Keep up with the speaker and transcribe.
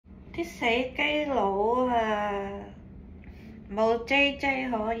啲死基佬啊，冇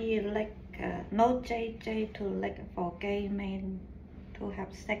JJ 可以 lick 㗎 ，no JJ to lick for gay men to have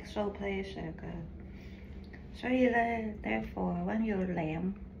sexual pleasure 㗎。所以咧 therefore when you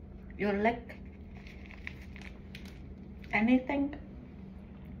lamb, you lick anything,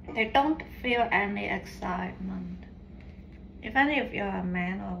 they don't feel any excitement. Even if you're a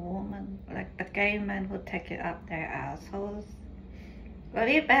man or a woman, like the gay men who take it up their assholes, 嗰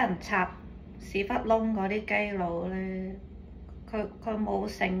啲俾人插屎忽窿嗰啲基佬咧，佢冇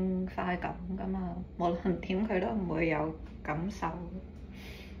性快感㗎嘛，無論點佢都唔會有感受。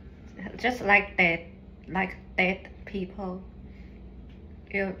Just like dead people,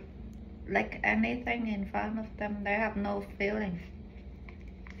 you lick anything in front of them, they have no feeling.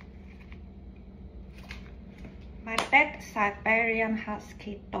 My dead Siberian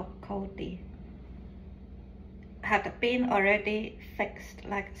Husky dog Cody had been already fixed,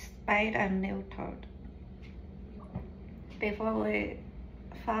 like spayed and neutered, before we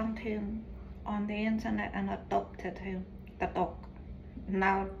found him on the internet and adopted him, the dog.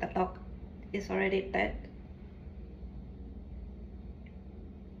 Now the dog is already dead.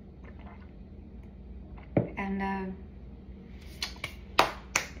 And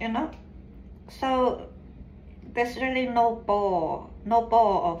you know, so there's really no ball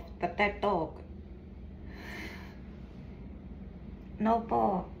of the dead dog. No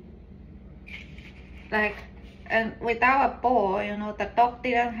ball. Like, and without a ball, you know, the dog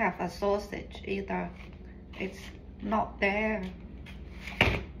didn't have a sausage either. It's not there.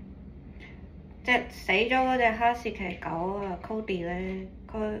 即係死咗嗰隻哈士奇狗啊 ，Cody 咧，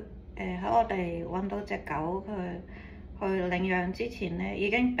佢喺我哋揾到隻狗，佢去領養之前咧已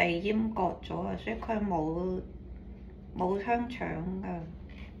經被閹割咗啊，所以佢冇香腸㗎。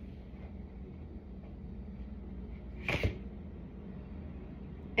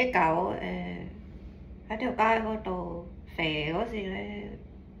啲狗喺條街嗰度肥嗰時咧，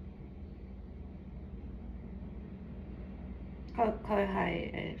佢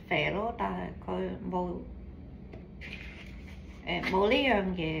係肥咯，但係佢冇呢樣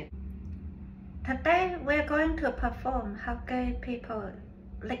嘢。Today we're going to perform how gay people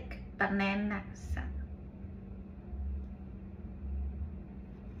lick bananas.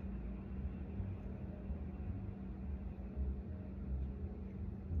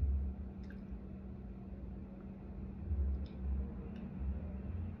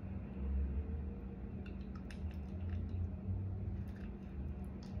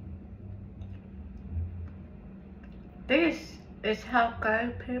 This is how gay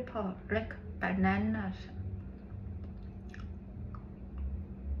people lick bananas.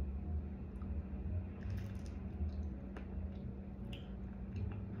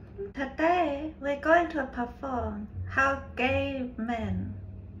 Today we're going to perform how gay men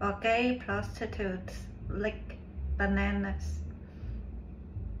or gay prostitutes lick bananas.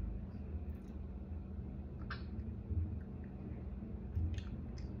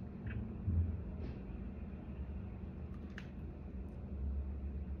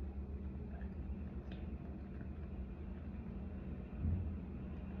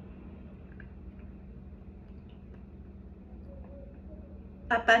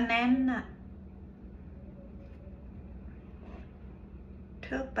 A banana,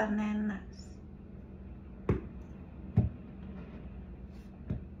 2 bananas,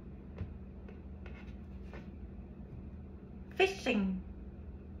 fishing,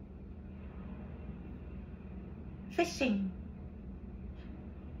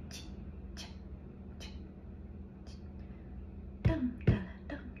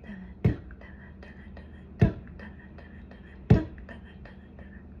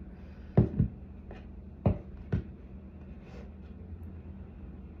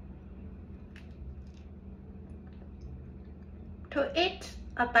 To eat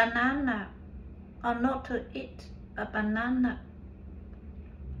a banana or not to eat a banana?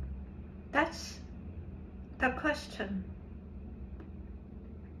 That's the question.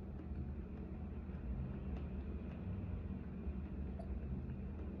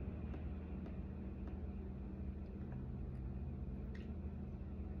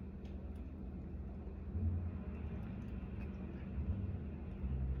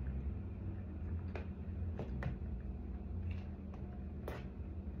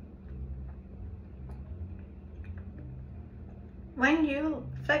 When you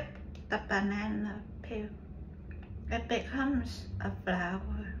flick the banana peel, it becomes a flower.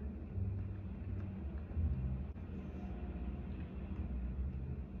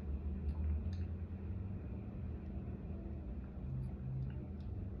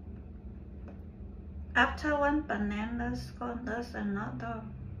 After one banana's gone, there's another.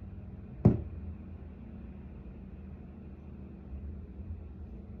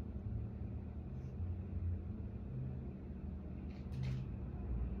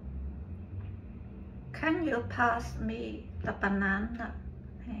 Can you pass me the banana?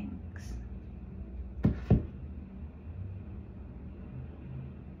 Thanks.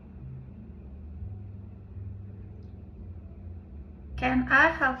 Can I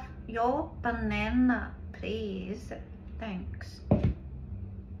have your banana, please? Thanks.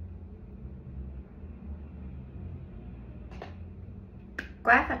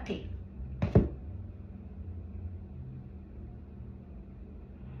 Gravity.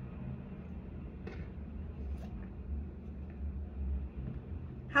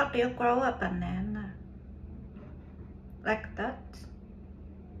 How do you grow a banana? Like that?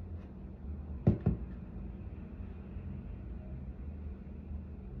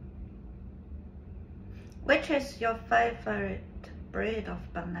 Which is your favorite breed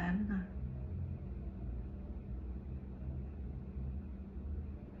of banana?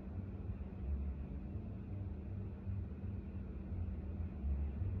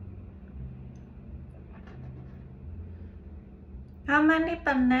 How many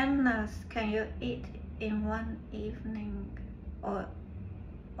bananas can you eat in one evening or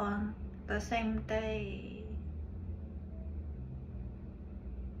on the same day?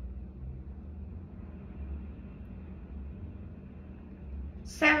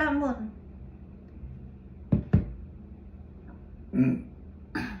 Sailor Moon.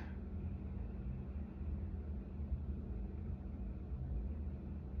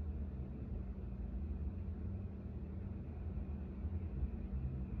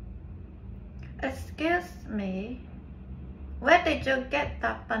 Excuse me, where did you get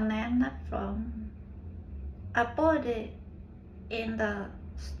that banana from? I bought it in the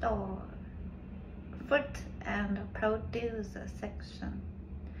store, fruit and produce section.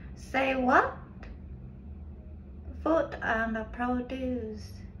 Say what? Food and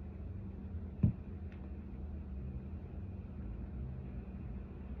produce.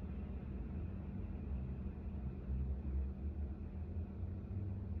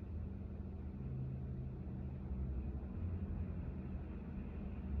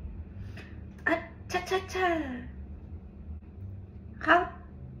 Cha-cha-cha! How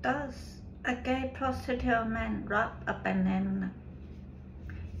does a gay prostitute man wrap a banana?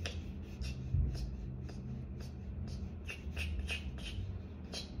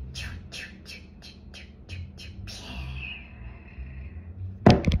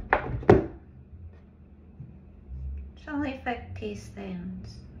 It's only 50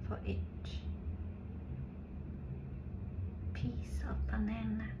 cents for each piece of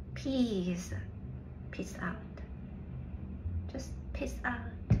banana. Peace out. Just peace out.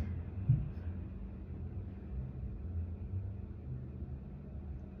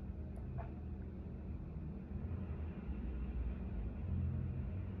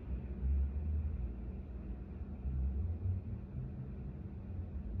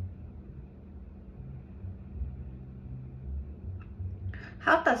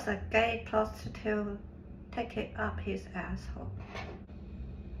 How does a gay prostitute take it up his asshole?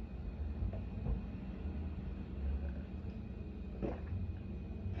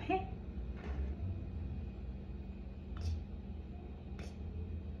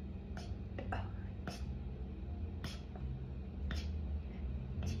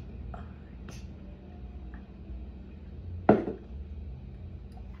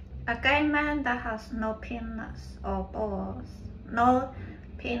 A gay man that has no penis or balls, no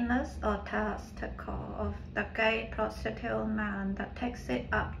penis or testicle of the gay prostitute man that takes it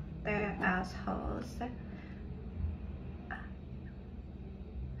up their assholes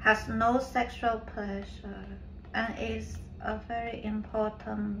has no sexual pleasure and is a very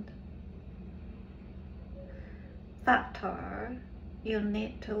important factor you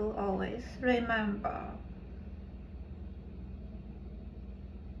need to always remember.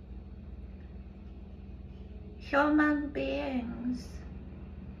 Human beings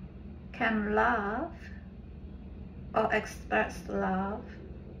can love or express love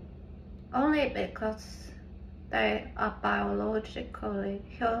only because they are biologically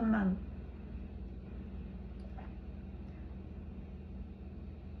human.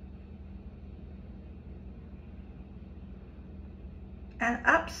 An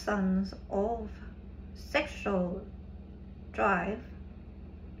absence of sexual drive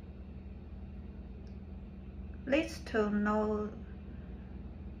leads to no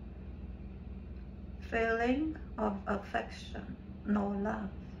feeling of affection, no love.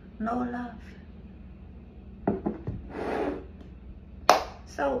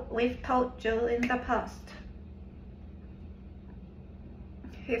 So we've told you in the past,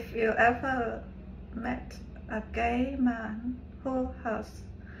 if you ever met a gay man who has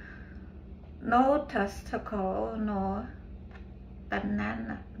no testicle, no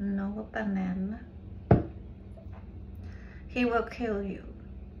banana, he will kill you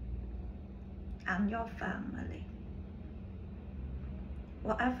and your family.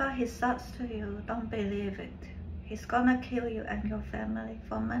 Whatever he says to you, don't believe it. He's gonna kill you and your family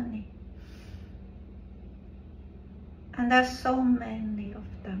for money. And there's so many of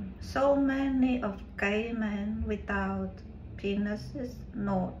them. So many of gay men without penises,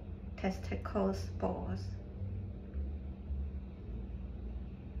 no testicles, balls.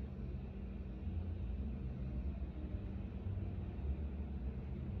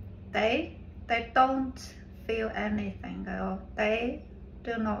 They don't feel anything at all. They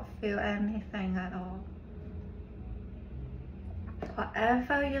do not feel anything at all.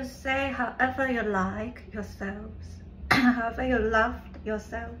 Whatever you say, however you like yourselves, however you love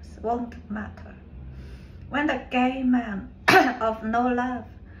yourselves, won't matter. When the gay man of no love,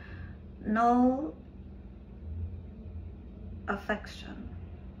 no affection,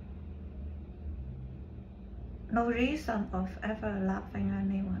 no reason of ever loving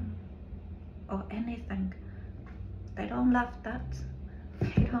anyone or anything, they don't love that.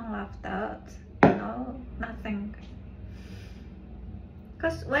 They don't love that. No, nothing.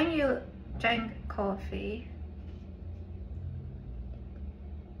 Because when you drink coffee,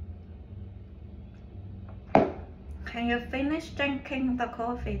 and you finish drinking the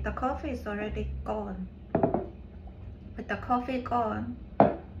coffee is already gone. With the coffee gone,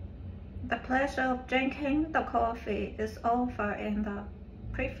 the pleasure of drinking the coffee is over in the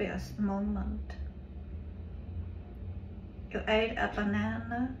previous moment. You ate a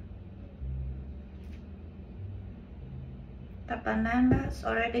banana. The banana is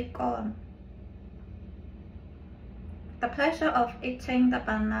already gone. The pleasure of eating the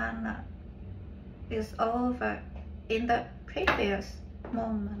banana is over in the previous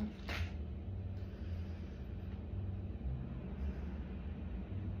moment.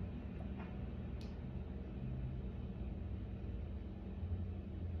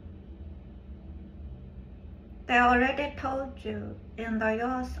 They already told you in the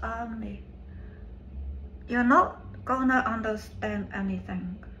US Army, you're not gonna understand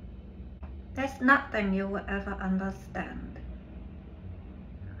anything. There's nothing you will ever understand.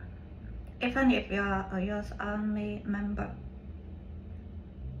 Even if you are a US Army member,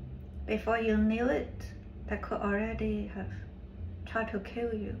 before you knew it, they could already have tried to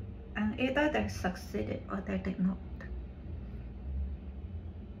kill you. And either they succeeded or they did not.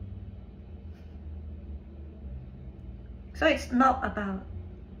 So it's not about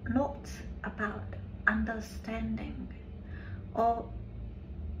understanding or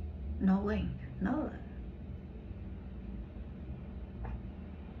knowing. No.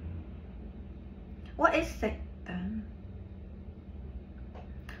 What is it then?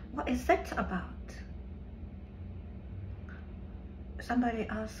 What is it about? Somebody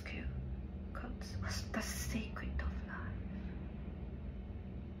asks you, what's the secret of life?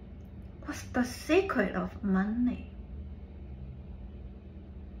 What's the secret of money?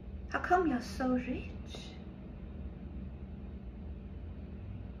 How come you're so rich?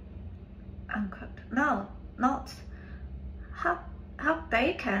 Unquote. No, not how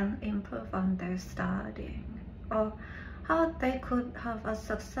they can improve on their studying, or how they could have a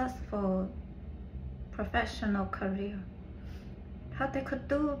successful professional career, how they could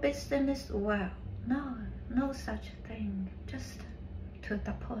do business well. No, no such thing. Just to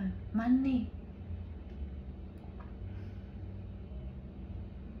the point. Money.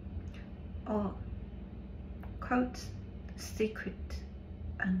 Or quote, secret,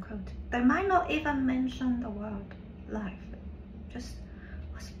 unquote. They might not even mention the word life. Just,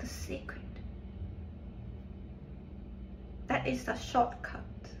 what's the secret? That is a shortcut.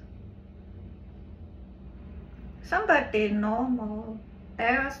 Somebody normal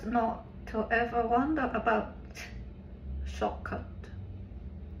dares not to ever wonder about shortcut.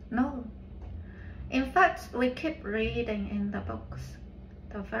 No. In fact, we keep reading in the books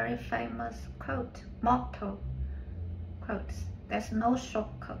the very famous motto, quotes, there's no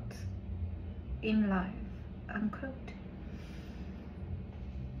shortcut in life, unquote.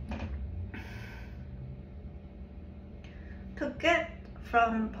 To get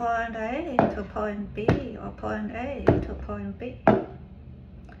from point A to point B or point A to point B,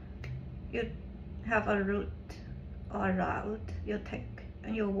 you have a route or route you take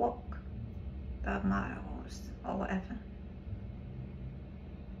and you walk the miles or whatever.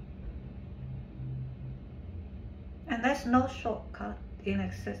 And there's no shortcut in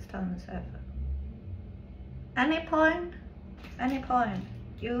existence ever. Any point,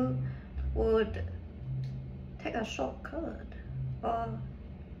 you would take a shortcut or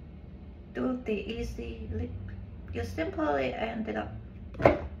do the easy leap. You simply ended up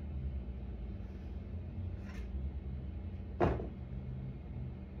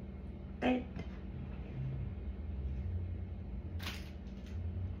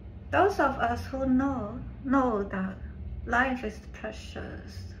Those of us who know that life is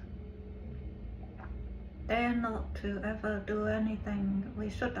precious. Dare not to ever do anything we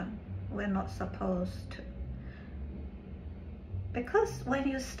shouldn't, we're not supposed to. Because when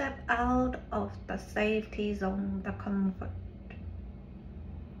you step out of the safety zone, the comfort,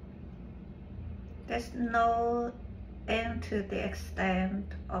 there's no end to the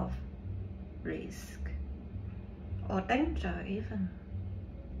extent of risk or danger even.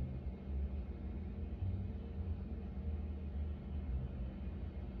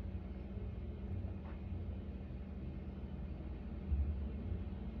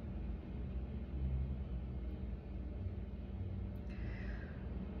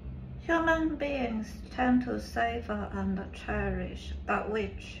 Human beings tend to savor and cherish that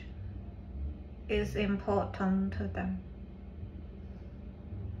which is important to them.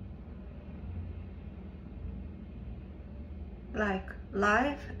 Like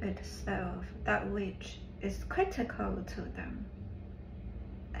life itself, that which is critical to them,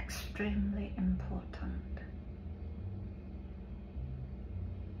 extremely important.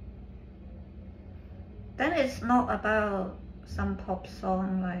 Then it's not about some pop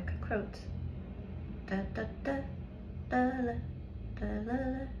song like quote, da, da, da, da, da, da,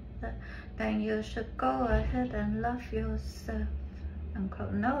 da, da. Then you should go ahead and love yourself,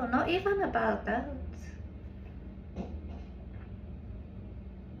 unquote. No, not even about that.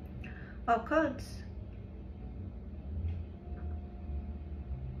 Of course,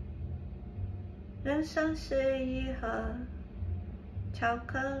人生是一盒巧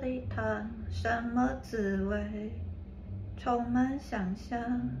克力糖，什么滋味？充满想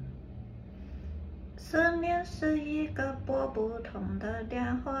象。思念是一个拨不通的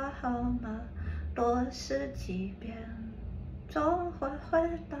电话号码，多试几遍，总会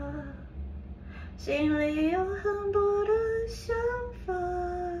回答。心里有很多的想法，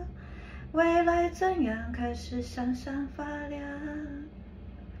未来怎样开始闪闪发亮。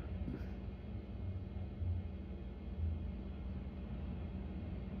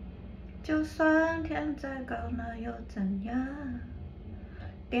就算天再高，那又怎样？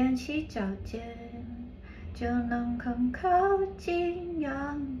踮起脚尖，就能更靠近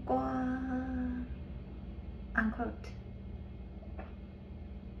阳光。Unquote.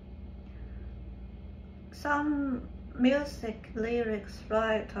 Some music lyrics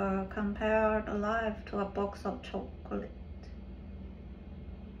writer compared life to a box of chocolate.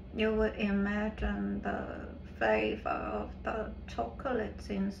 You would imagine the flavor of the chocolates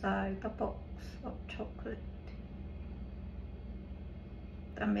inside the box of chocolate.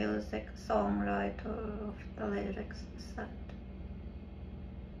 The music songwriter of the lyrics said.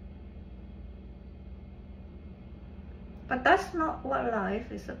 But that's not what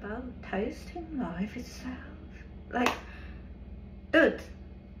life is about, tasting life itself. Like, dude,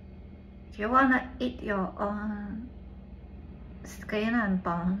 you wanna eat your own skin and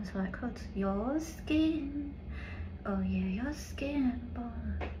bones? Like, what's your skin? Oh yeah, your skin and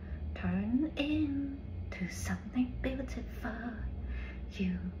bones turn into something beautiful.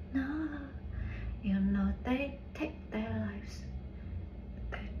 You know they take their lives,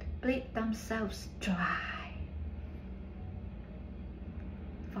 they bleed themselves dry.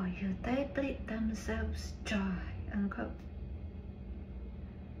 For you, they bleed themselves dry, unquote.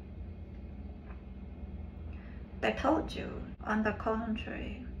 They told you, on the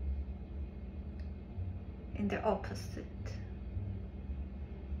contrary, in the opposite.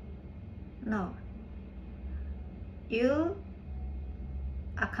 No, you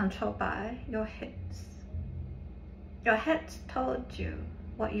are controlled by your heads. Your heads told you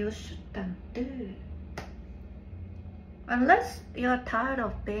what you shouldn't do. Unless you're tired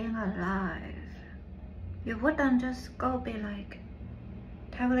of being alive, you wouldn't just go be like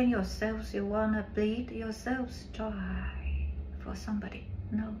telling yourselves you wanna bleed yourselves dry for somebody.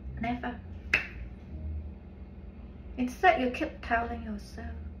 No, never. Instead, you keep telling yourselves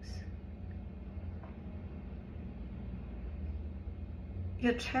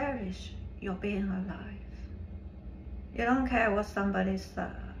you cherish your being alive. You don't care what somebody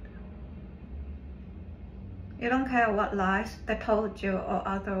said. You don't care what lies they told you or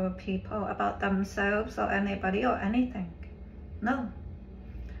other people about themselves or anybody or anything. No.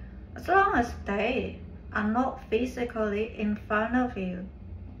 As long as they are not physically in front of you,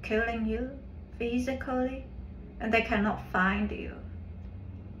 killing you physically, and they cannot find you,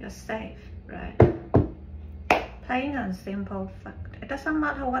 you're safe, right? Plain and simple fact. It doesn't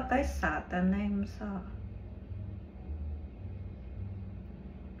matter what they said their names are.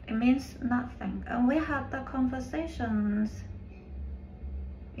 It means nothing. And we had the conversations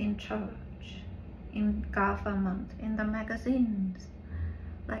in church, in government, in the magazines.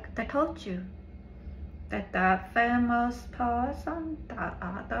 Like they told you that that famous person, that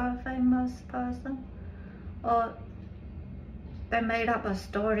other famous person, or they made up a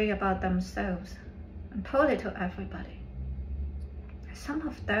story about themselves and told it to everybody. Some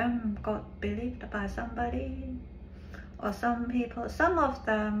of them got believed by somebody, or some people, some of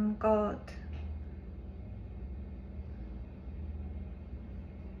them got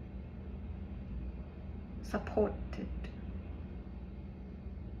supported.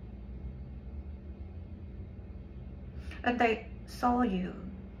 And they saw you,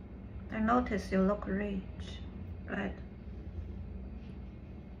 they noticed you look rich, right?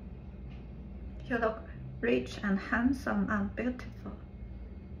 You look rich and handsome and beautiful.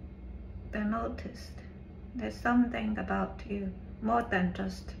 They noticed there's something about you more than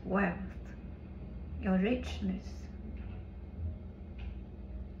just wealth, your richness.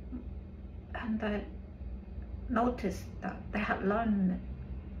 And they noticed that they had learned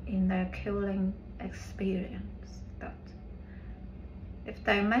in their killing experience that if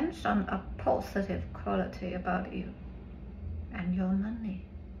they mention a positive quality about you and your money,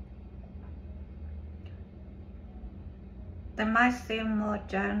 they might seem more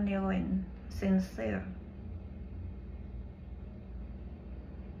genuine, sincere,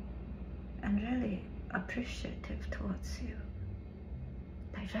 and really appreciative towards you.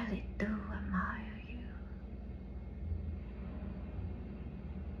 They really do admire you.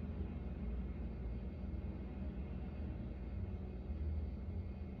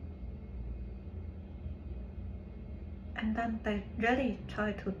 And then they really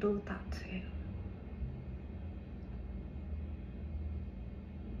try to do that to you.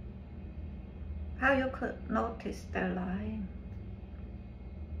 How you could notice they're lying?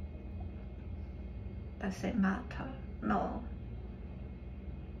 Does it matter? No.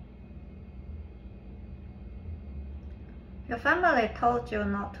 Your family told you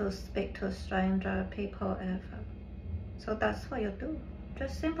not to speak to stranger people ever. So that's what you do.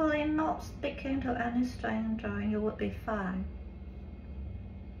 Just simply not speaking to any stranger and you would be fine.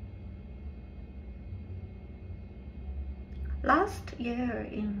 Last year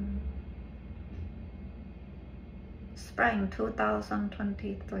in spring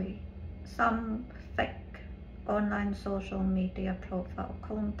 2023, some fake online social media profile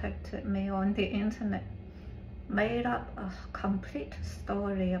contacted me on the internet, made up a complete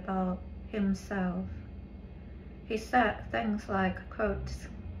story about himself. He said things like, quotes,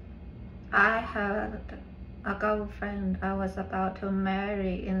 "I had a girlfriend I was about to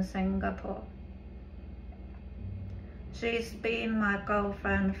marry in Singapore. She's been my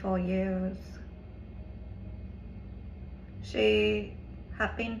girlfriend for years. She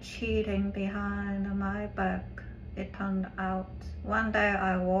had been cheating behind my back, it turned out. One day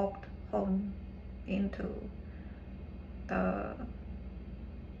I walked home into the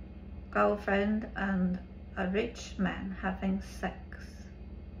girlfriend and a rich man having sex.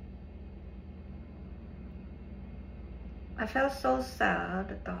 I felt so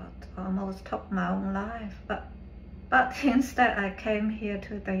sad that I almost took my own life, but instead I came here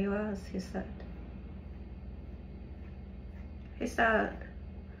to the US," he said. He said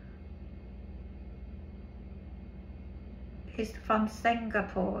he's from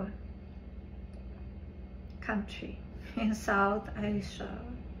Singapore country in South Asia.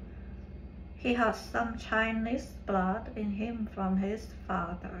 He has some Chinese blood in him from his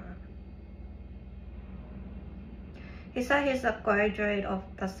father. He said he's a graduate of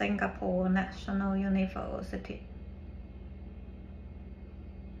the Singapore National University,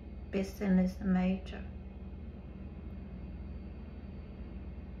 business major.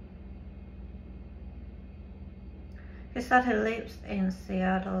 He said he lives in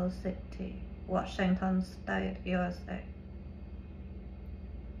Seattle City, Washington State, USA.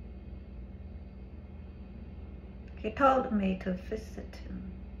 He told me to visit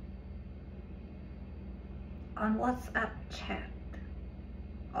him on WhatsApp chat,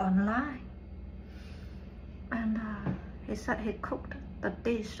 online. And he said he cooked the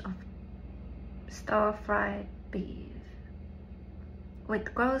dish of stir-fried beef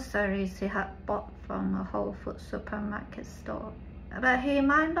with groceries he had bought from a Whole Foods supermarket store. But he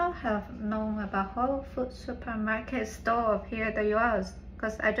might not have known about Whole Foods supermarket store of here in the US,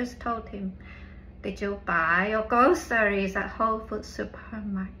 because I just told him, "Did you buy your groceries at Whole Foods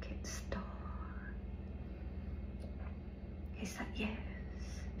supermarket store?" He said yes.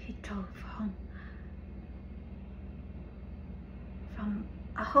 He drove home from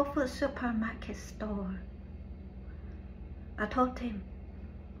a Whole Foods supermarket store. I told him,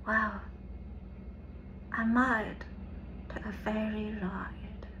 "Wow, I might take a ferry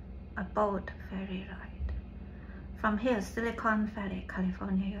ride, a boat ferry ride from here, Silicon Valley,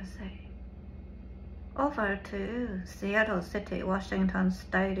 California, USA, over to Seattle City, Washington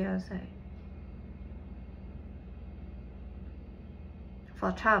State, USA,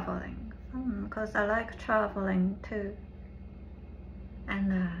 for traveling, because I like traveling too.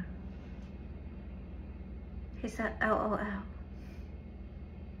 And he said, LOL.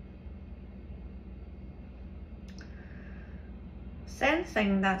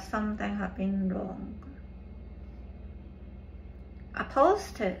 Sensing that something had been wrong, I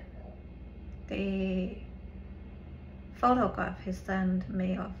posted the photograph he sent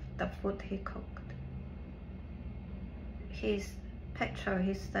me of the food he cooked. His picture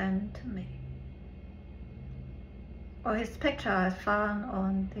he sent to me, or his picture I found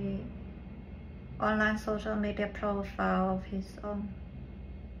on the online social media profile of his own,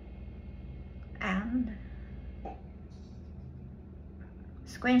 and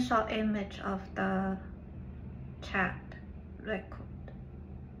screenshot image of the chat record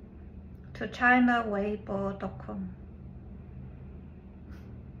to ChinaWeibo.com.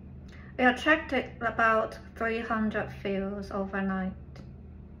 We attracted about 300 views overnight.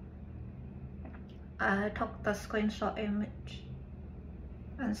 I took the screenshot image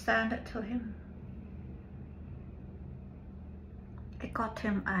and sent it to him. It got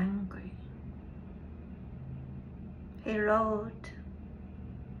him angry. He wrote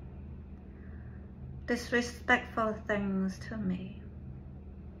disrespectful things to me.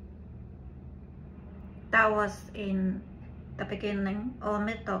 That was in the beginning or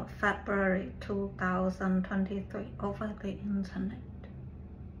middle of February 2023 over the internet.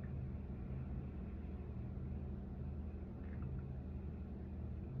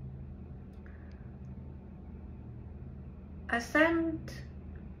 I sent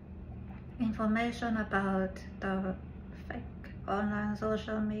information about the fake online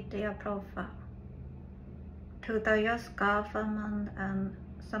social media profile to the US government and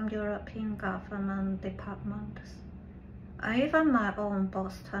some European government departments, and even my own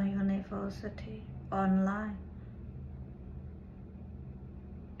Boston University online,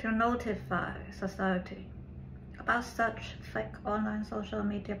 to notify society about such fake online social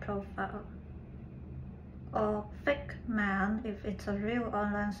media profile, or fake man if it's a real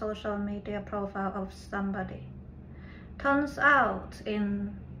online social media profile of somebody. Turns out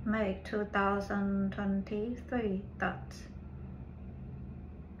in May 2023 that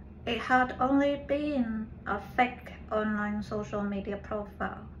it had only been a fake online social media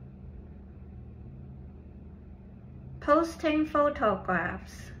profile, posting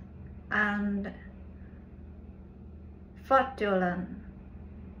photographs and fraudulent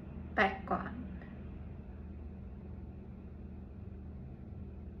background.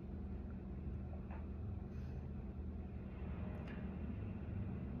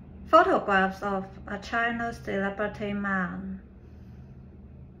 Photographs of a China celebrity man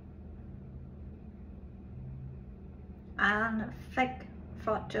and fake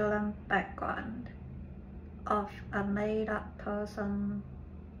fraudulent background of a made-up person.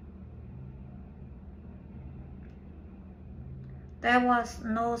 There was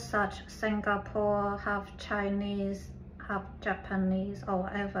no such Singapore, half Chinese, half Japanese, or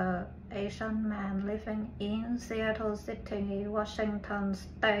ever Asian man living in Seattle City, Washington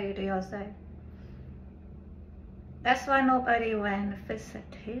State, USA. That's why nobody went to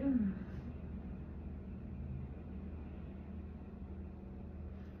visit him.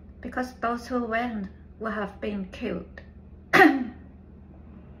 Because those who went would have been killed.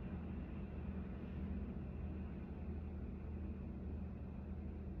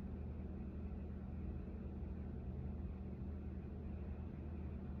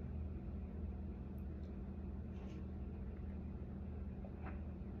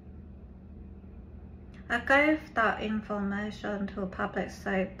 I gave that information to Public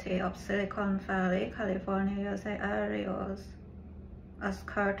Safety of Silicon Valley, California, USA areas as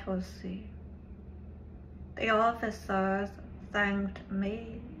courtesy. The officers thanked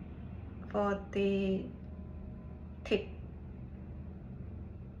me for the tip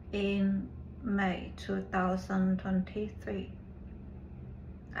in May 2023.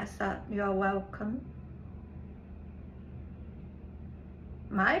 I said, "You're welcome."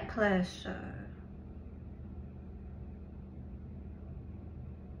 My pleasure.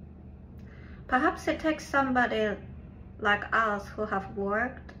 Perhaps it takes somebody like us who have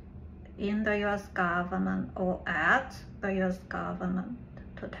worked in the US government or at the US government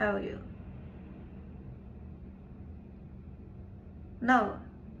to tell you. No,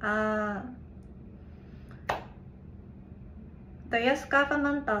 the US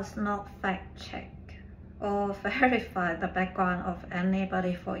government does not fact check or verify the background of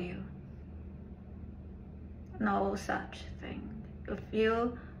anybody for you. no such thing. If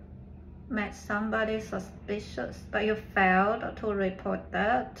you met somebody suspicious, but you failed to report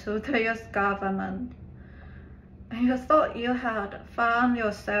that to the US government, and you thought you had found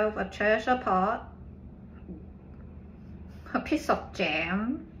yourself a treasure pot, a piece of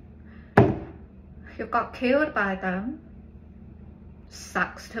jam, you got killed by them,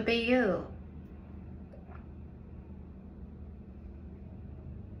 sucks to be you.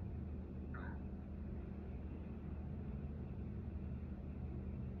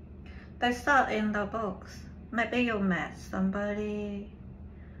 They said in the books, maybe you met somebody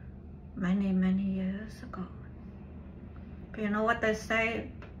many years ago. But you know what they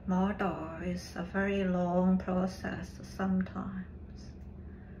say? Murder is a very long process sometimes.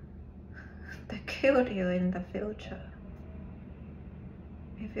 They killed you in the future.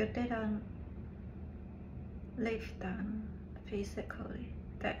 If you didn't leave them physically,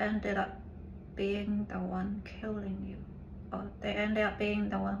 they ended up being the one killing you. Or they ended up being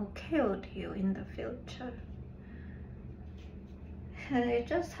the one who killed you in the future. And it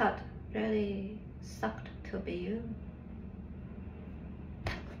just had really sucked to be you.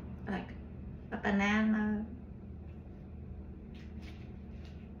 Like a banana,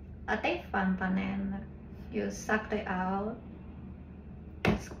 a different banana, you sucked it out,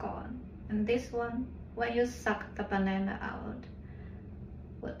 it's gone. And this one, when you suck the banana out,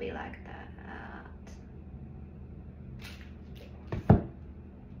 would be like that.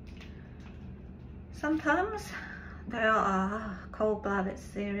 Sometimes there are cold-blooded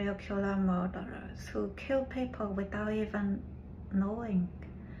serial killer murderers who kill people without even knowing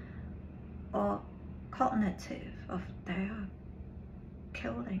or cognitive of their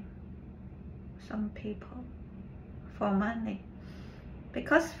killing some people for money.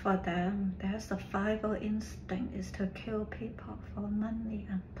 Because for them, their survival instinct is to kill people for money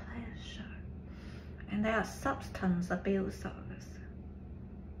and pleasure. And they are substance abusers.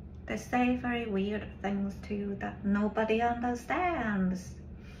 They say very weird things to you that nobody understands.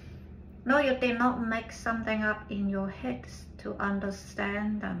 No, you did not make something up in your head to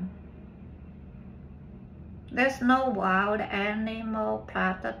understand them. There's no wild animal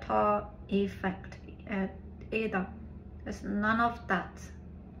predator effect either. There's none of that.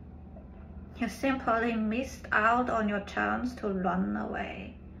 You simply missed out on your chance to run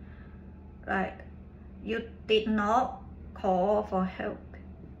away. Right? You did not call for help.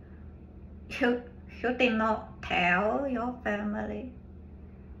 You did not tell your family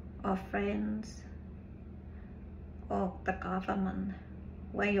or friends or the government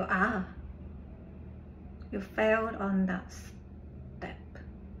where you are. You failed on that step.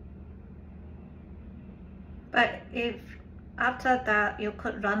 But if after that you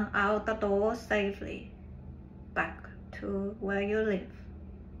could run out the door safely back to where you live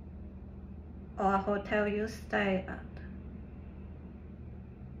or a hotel you stay at,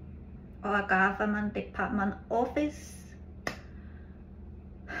 or a government department office,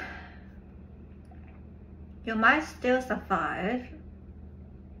 you might still survive,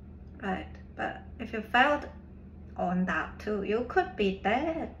 right? But if you failed on that too, you could be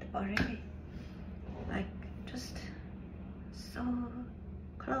dead already. Like, just so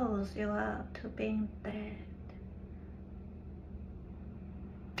close you are to being dead.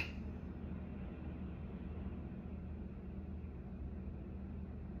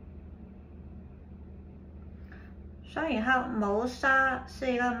双引号谋杀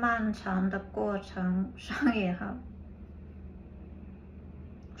是一个漫长的过程，双引号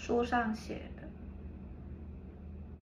书上写的。